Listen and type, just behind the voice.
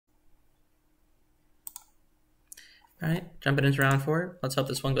All right, jumping into round 4. Let's hope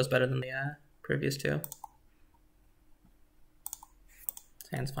this one goes better than the previous 2.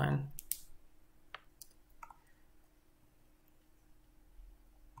 Hand's fine.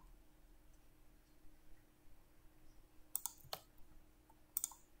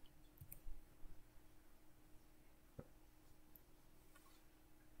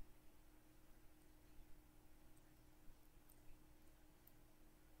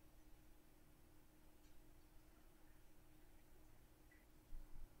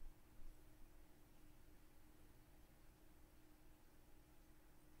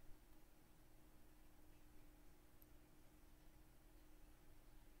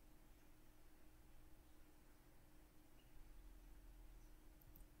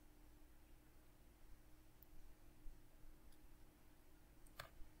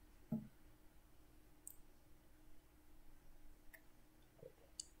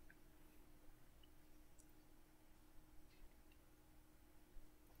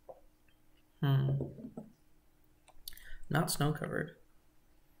 Not snow covered.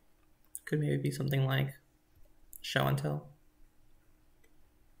 Could maybe be something like show and tell.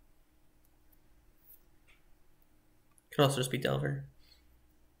 Could also just be Delver.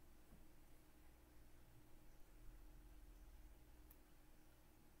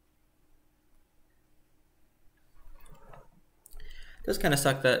 It does kind of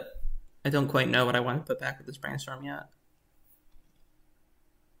suck that I don't quite know what I want to put back with this brainstorm yet.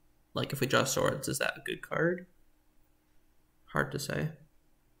 Like, if we draw swords, is that a good card? Hard to say.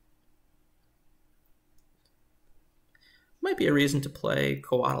 Might be a reason to play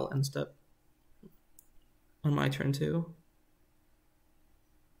Coatl instead on my turn too.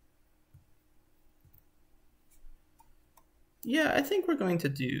 Yeah, I think we're going to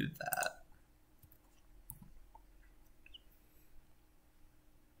do that.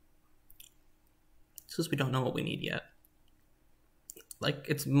 Since we don't know what we need yet. Like,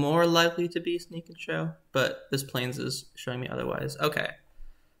 it's more likely to be Sneak and Show, but this Plains is showing me otherwise. Okay.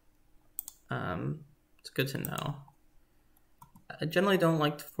 It's good to know. I generally don't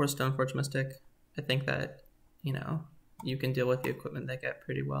like to force Stoneforge Mystic. I think that, you know, you can deal with the equipment they get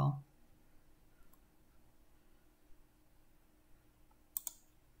pretty well.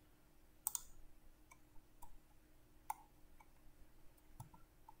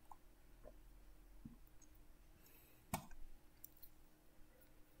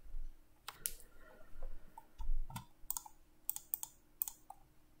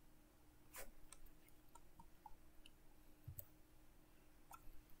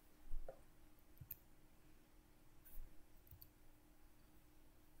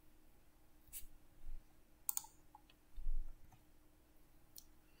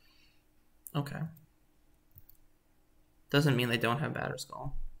 Okay. Doesn't mean they don't have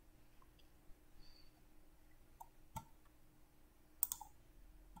Batterskull. I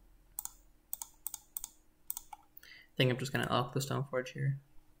think I'm just gonna elk the Stoneforge here.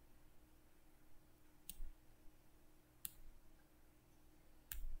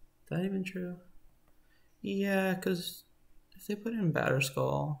 Is that even true? Yeah, because if they put in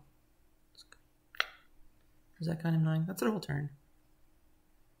Batterskull, is that kind of annoying? That's their whole turn.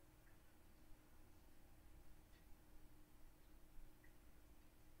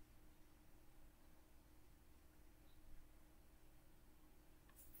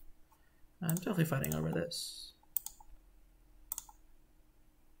 I'm definitely fighting over this.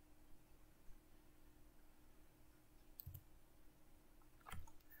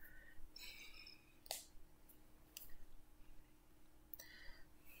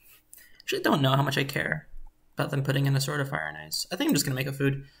 Actually, don't know how much I care about them putting in a Sword of Fire and Ice. I think I'm just going to make a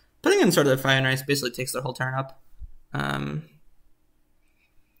food. Putting in Sword of Fire and Ice basically takes their whole turn up.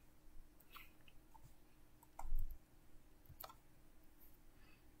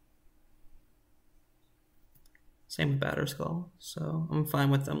 Same with Batterskull, so I'm fine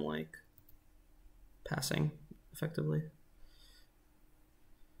with them, like, passing, effectively.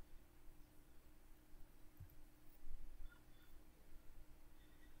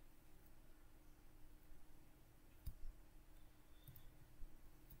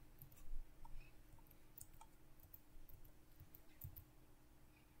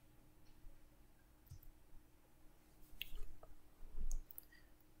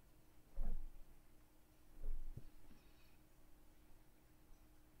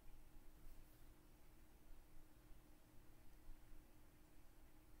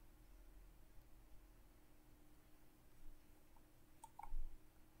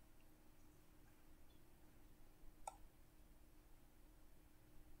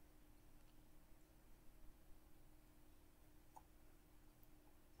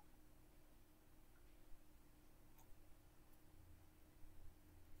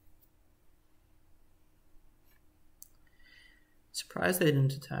 Surprised they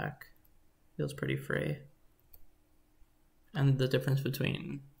didn't attack. Feels pretty free. And the difference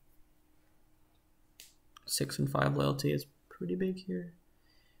between 6 and 5 loyalty is pretty big here.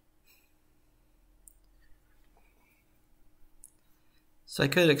 So I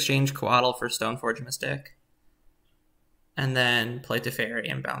could exchange Coatl for Stoneforge Mystic, and then play Teferi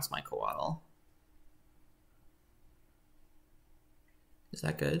and bounce my Coatl. Is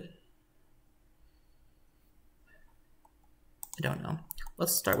that good? I don't know.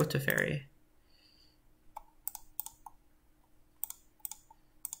 Let's start with Teferi.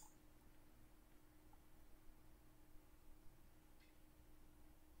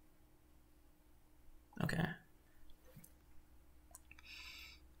 Okay.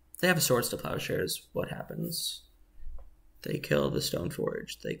 They have Swords to Plowshares. What happens? They kill the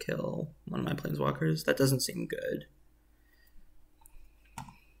Stoneforge. They kill one of my Planeswalkers. That doesn't seem good.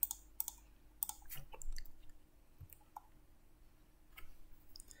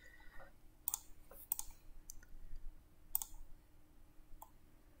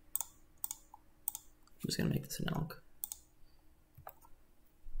 I'm just gonna make this an elk.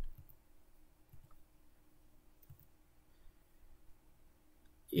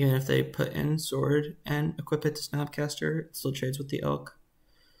 Even if they put in Sword and equip it to Snapcaster, it still trades with the elk.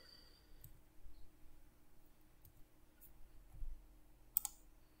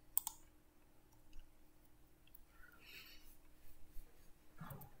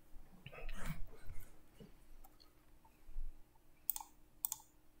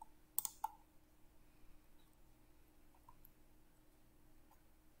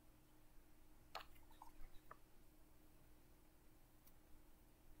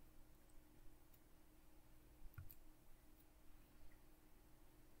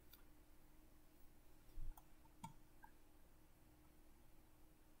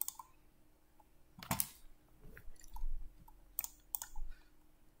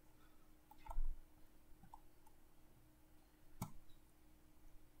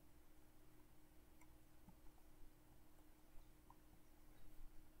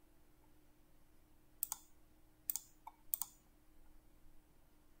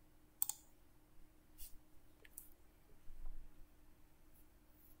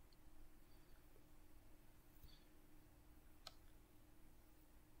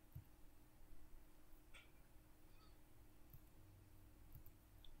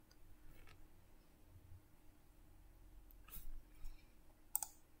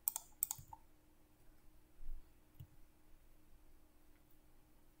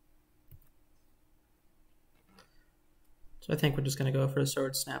 So I think we're just going to go for a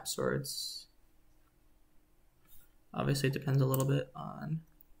Sword, Snap Swords. Obviously, it depends a little bit on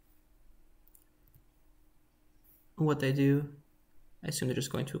what they do. I assume they're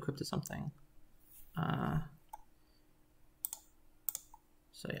just going to equip to something.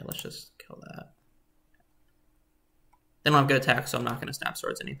 So yeah, let's just kill that. They don't have good attack, so I'm not going to Snap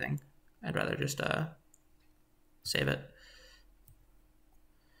Swords anything. I'd rather just save it.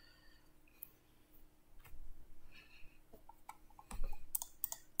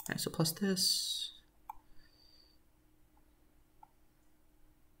 Alright, so plus this.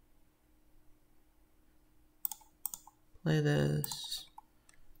 Play this.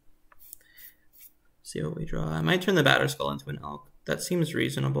 See what we draw. I might turn the Batter Skull into an elk. That seems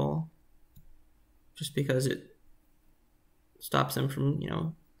reasonable. Just because it stops them from, you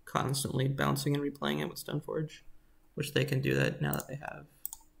know, constantly bouncing and replaying it with Stoneforge. Which they can do that now that they have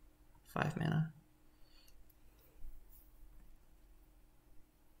 5 mana.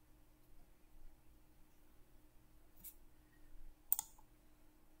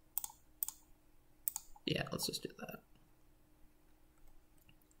 Yeah, let's just do that.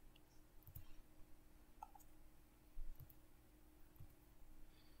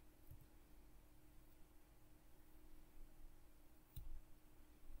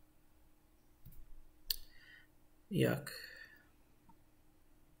 Yuck.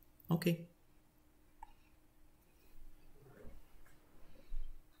 Okay.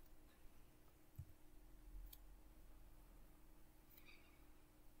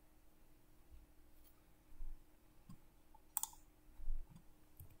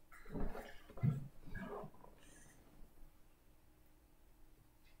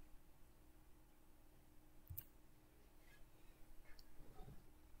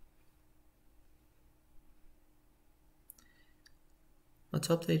 Let's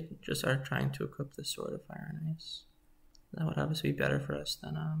hope they just are trying to equip the Sword of Fire and Ice. That would obviously be better for us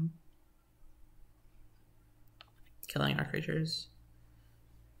than killing our creatures.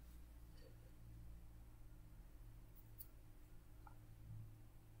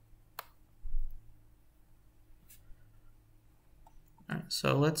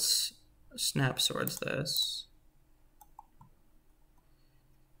 so let's snap swords this.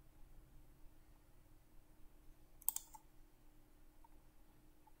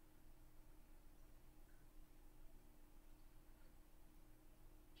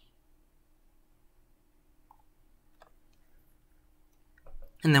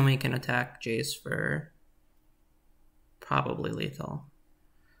 And then we can attack Jace for probably lethal.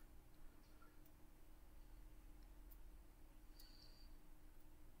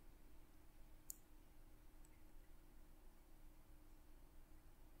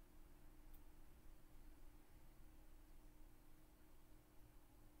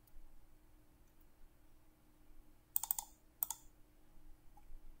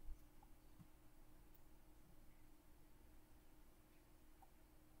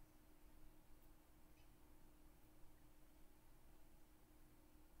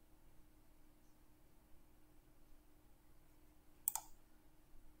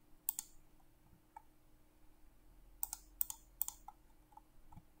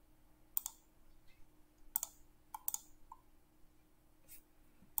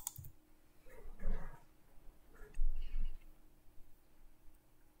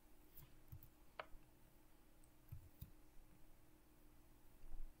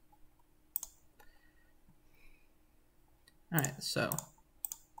 All right, so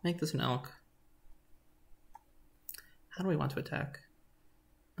make this an elk. How do we want to attack?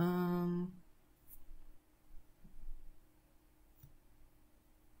 I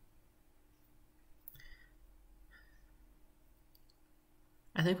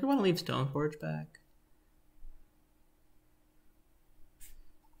think we want to leave Stoneforge back.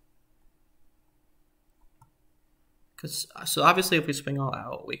 So obviously if we swing all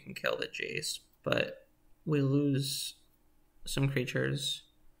out, we can kill the Jace, but we lose some creatures.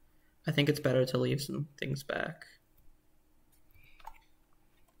 I think it's better to leave some things back.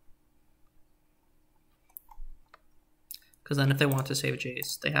 Because then if they want to save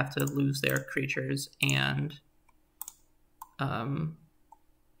Jace, they have to lose their creatures and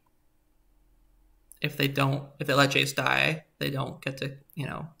if they let Jace die, they don't get to,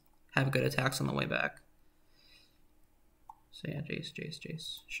 have good attacks on the way back. So yeah,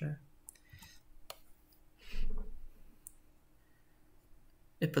 Jace, sure.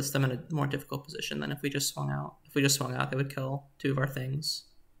 It puts them in a more difficult position than if we just swung out. If we just swung out, they would kill 2 of our things,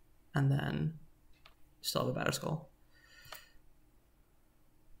 and then still have a Batter Skull.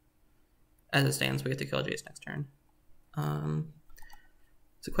 As it stands, we get to kill Jace next turn.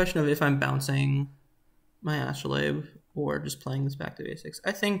 It's a question of if I'm bouncing my Astrolabe or just playing this back to basics.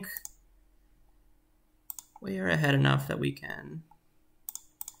 I think we are ahead enough that we can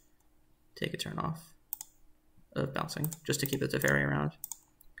take a turn off of bouncing just to keep the Teferi around.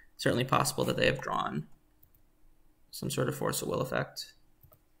 Certainly possible that they have drawn some sort of Force of Will effect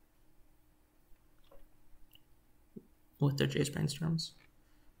with their Jace Brainstorms.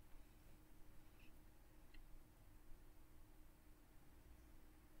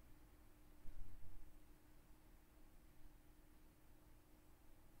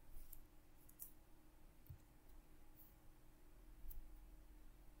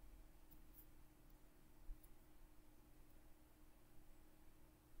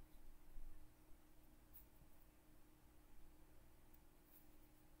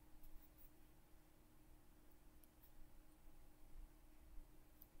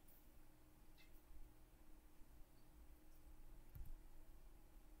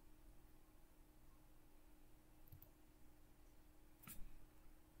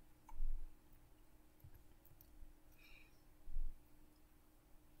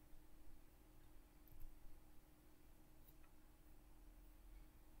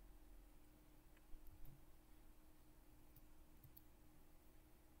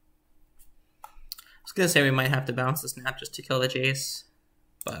 I was going to say we might have to bounce the snap just to kill the Jace,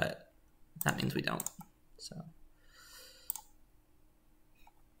 but that means we don't. So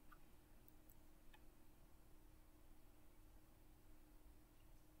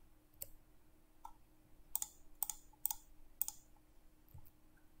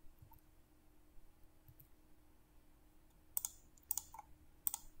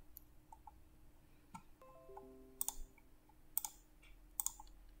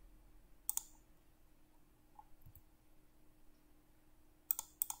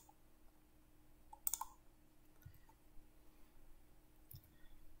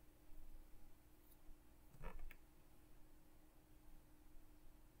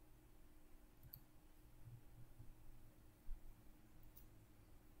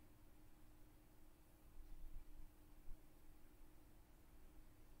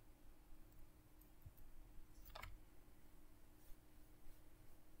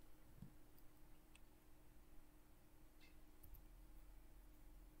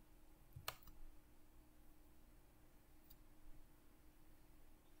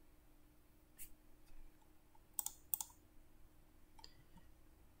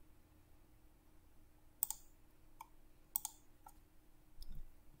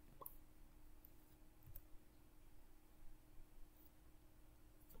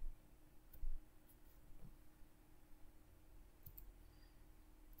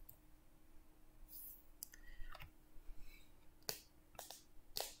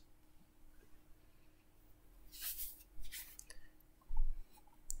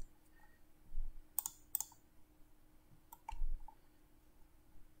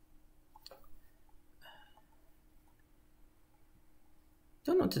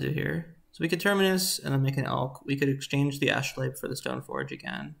know what to do here. So we could Terminus and then make an Elk. We could exchange the Astrolabe for the Stoneforge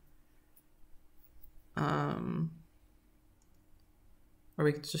again. Or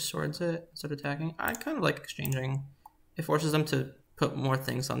we could just Swords it instead of attacking. I kind of like exchanging. It forces them to put more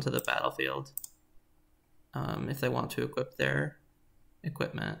things onto the battlefield if they want to equip their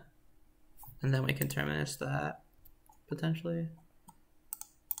equipment. And then we can Terminus that, potentially.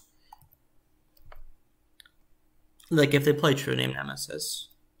 Like if they play True Name Nemesis,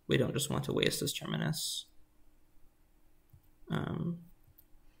 we don't just want to waste this Terminus.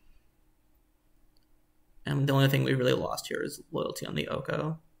 And the only thing we really lost here is loyalty on the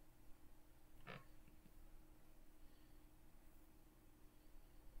Oko.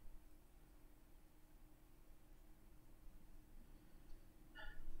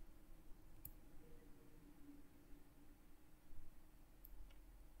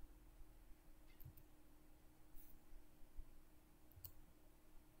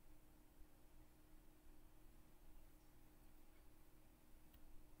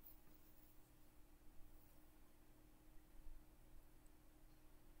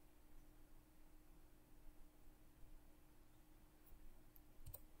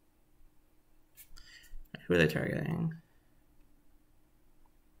 Who are they targeting?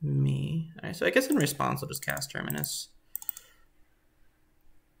 Me. Alright, so I guess in response I'll just cast Terminus.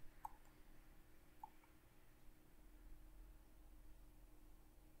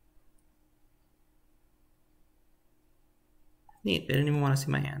 Neat, they didn't even want to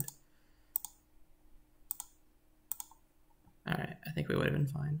see my hand. Alright, I think we would have been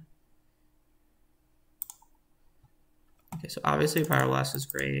fine. Okay, so obviously Power Blast is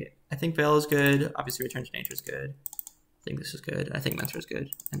great. I think Veil is good. Obviously Return to Nature is good. I think this is good. I think Mentor is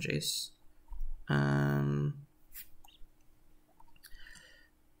good. And Jace.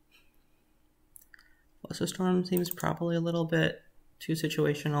 Lesser Storm seems probably a little bit too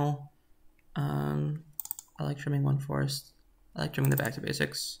situational. I like trimming one forest. I like trimming the back to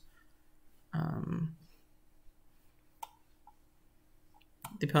basics. The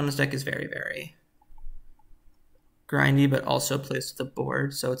opponent's deck is very, very grindy, but also plays to the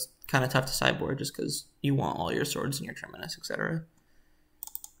board, so it's kind of tough to sideboard just because you want all your swords and your Terminus, etc.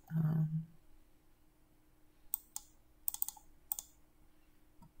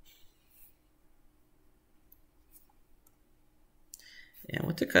 Yeah,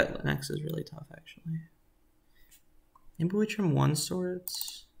 what to cut next is really tough, actually. Maybe we trim one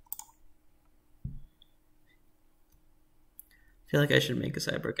swords. I feel like I should make a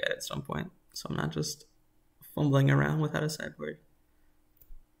sideboard guide at some point, so I'm not just fumbling around without a sideboard.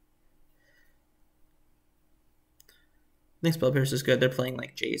 I think Spell Pierce is good. They're playing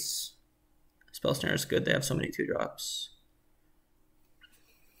like Jace. Spell Snare is good. They have so many 2-drops.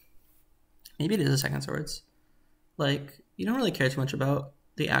 Maybe it is a second swords. Like, you don't really care too much about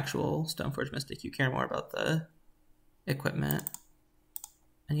the actual Stoneforge Mystic. You care more about the equipment.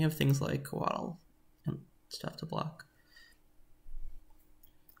 And you have things like Coatl and stuff to block.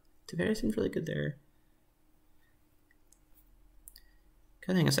 Teferi seems really good there.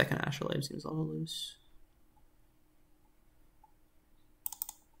 Cutting a second Astrolabe seems a little loose.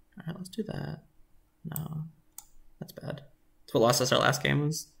 Alright, let's do that. No, that's bad. That's what lost us our last game,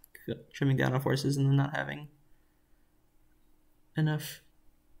 was trimming down on forces and then not having enough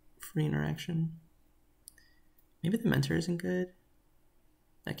free interaction. Maybe the Mentor isn't good?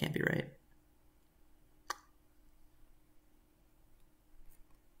 That can't be right.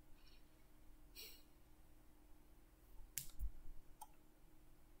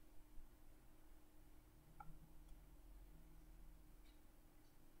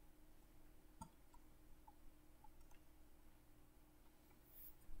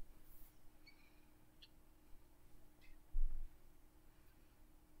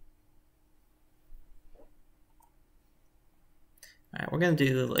 Alright, we're going to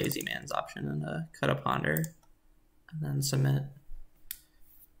do the Lazy Man's option and cut a Ponder and then submit.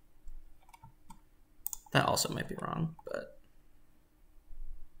 That also might be wrong, but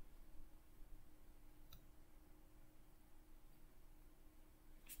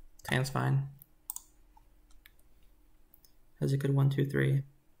Tan's fine. Has a good 1, 2, 3.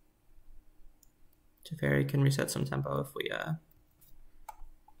 Teferi can reset some tempo if we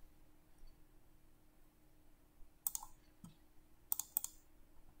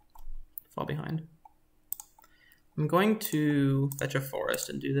fall behind. I'm going to fetch a forest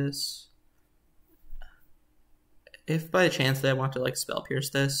and do this. If by chance that I want to like Spell Pierce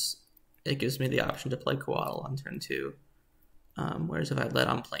this, it gives me the option to play Coatl on turn 2. Whereas if I led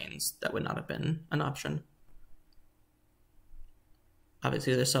on planes, that would not have been an option.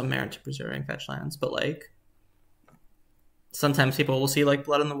 Obviously there's some merit to preserving fetch lands, but like sometimes people will see like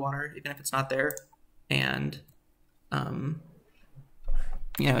blood in the water, even if it's not there. And,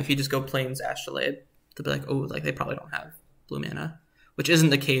 if you just go Plains Astrolabe, they'll be like, oh, like they probably don't have blue mana, which isn't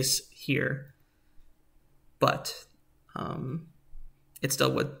the case here. But it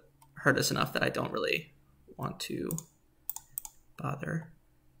still would hurt us enough that I don't really want to bother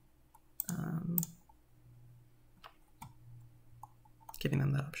giving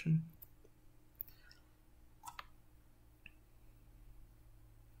them that option.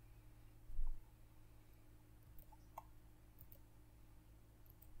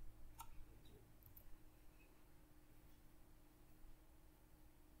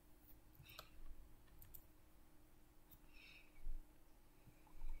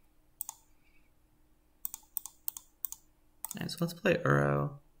 All right, so let's play Uro.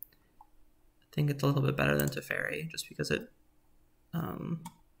 I think it's a little bit better than Teferi, just because it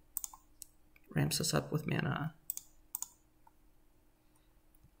ramps us up with mana.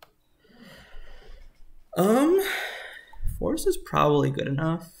 Force is probably good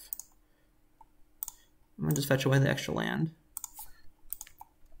enough. I'm gonna just fetch away the extra land.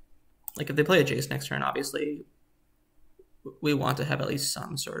 Like if they play a Jace next turn, obviously we want to have at least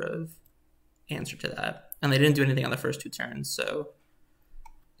some sort of answer to that. And they didn't do anything on the first 2 turns, so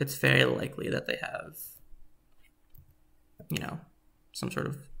it's very likely that they have, some sort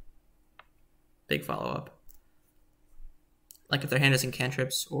of big follow-up. Like if their hand is in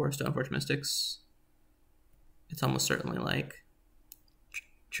cantrips or Stoneforge Mystics, it's almost certainly like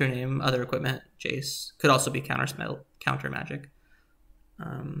True Name, Other Equipment, Jace. Could also be counter magic.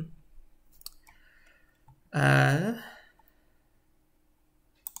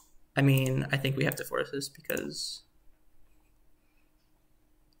 I mean, I think we have to force this because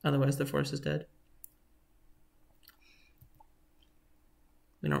otherwise the force is dead.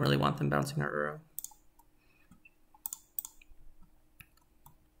 We don't really want them bouncing our Uro.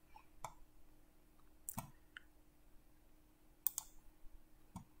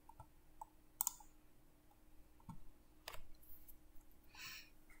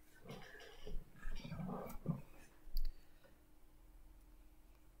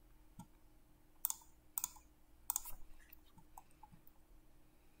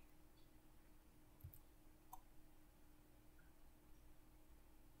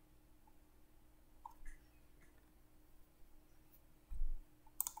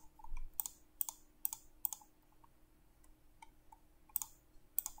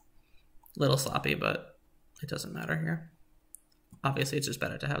 Little sloppy, but it doesn't matter here. Obviously, it's just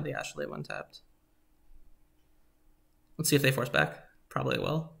better to have the Astrolabe untapped. Let's see if they force back. Probably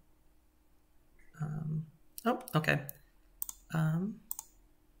will. Oh, okay. So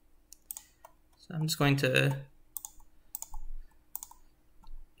I'm just going to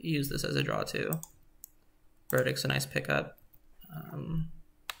use this as a draw too. Verdict's a nice pickup.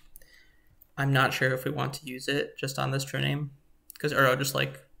 I'm not sure if we want to use it just on this True Name, because Uro just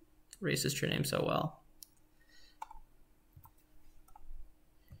like races True Name so well.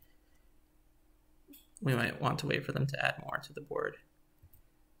 We might want to wait for them to add more to the board.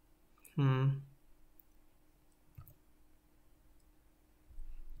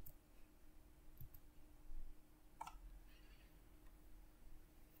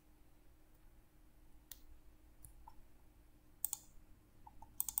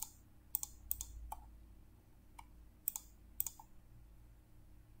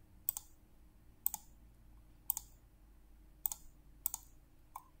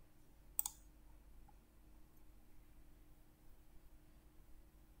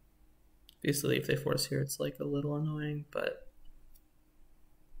 Obviously, if they force here, it's like a little annoying, but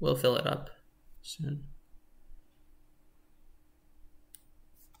we'll fill it up soon.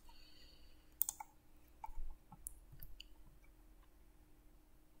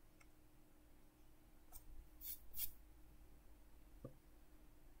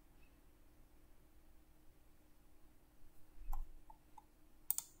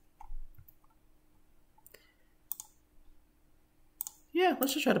 Yeah,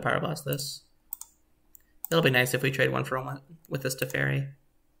 let's just try to Pyroblast this. It'll be nice if we trade 1 for 1 with this Teferi.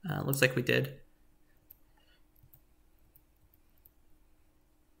 Looks like we did.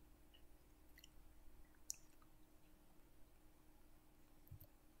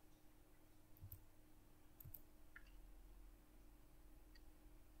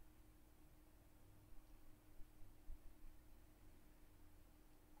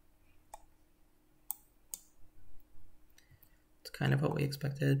 Kind of what we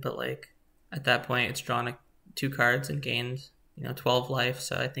expected, but like at that point it's drawn 2 cards and gained 12 life,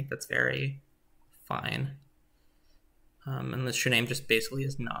 so I think that's very fine. And the True Name just basically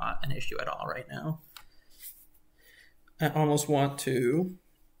is not an issue at all right now. I almost want to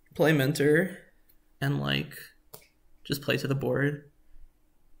play Mentor and like just play to the board.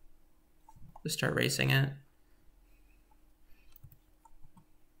 Just start racing it.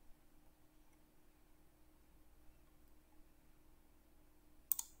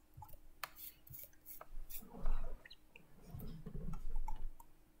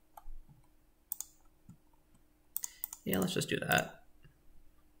 Yeah, let's just do that.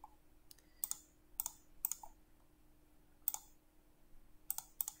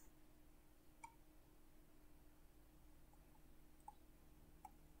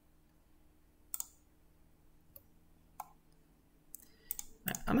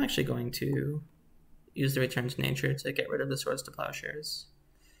 I'm actually going to use the Return to Nature to get rid of the Swords to Plowshares.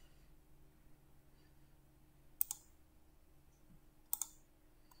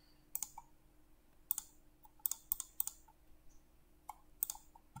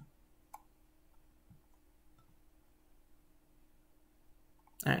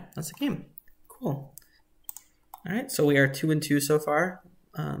 All right, that's the game. Cool. All right, so we are 2-2 so far.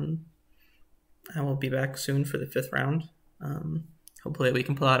 I will be back soon for the 5th round. Hopefully we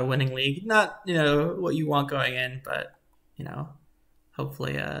can pull out a winning league. Not, what you want going in, but,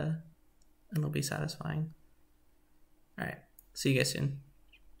 hopefully it'll be satisfying. All right, see you guys soon.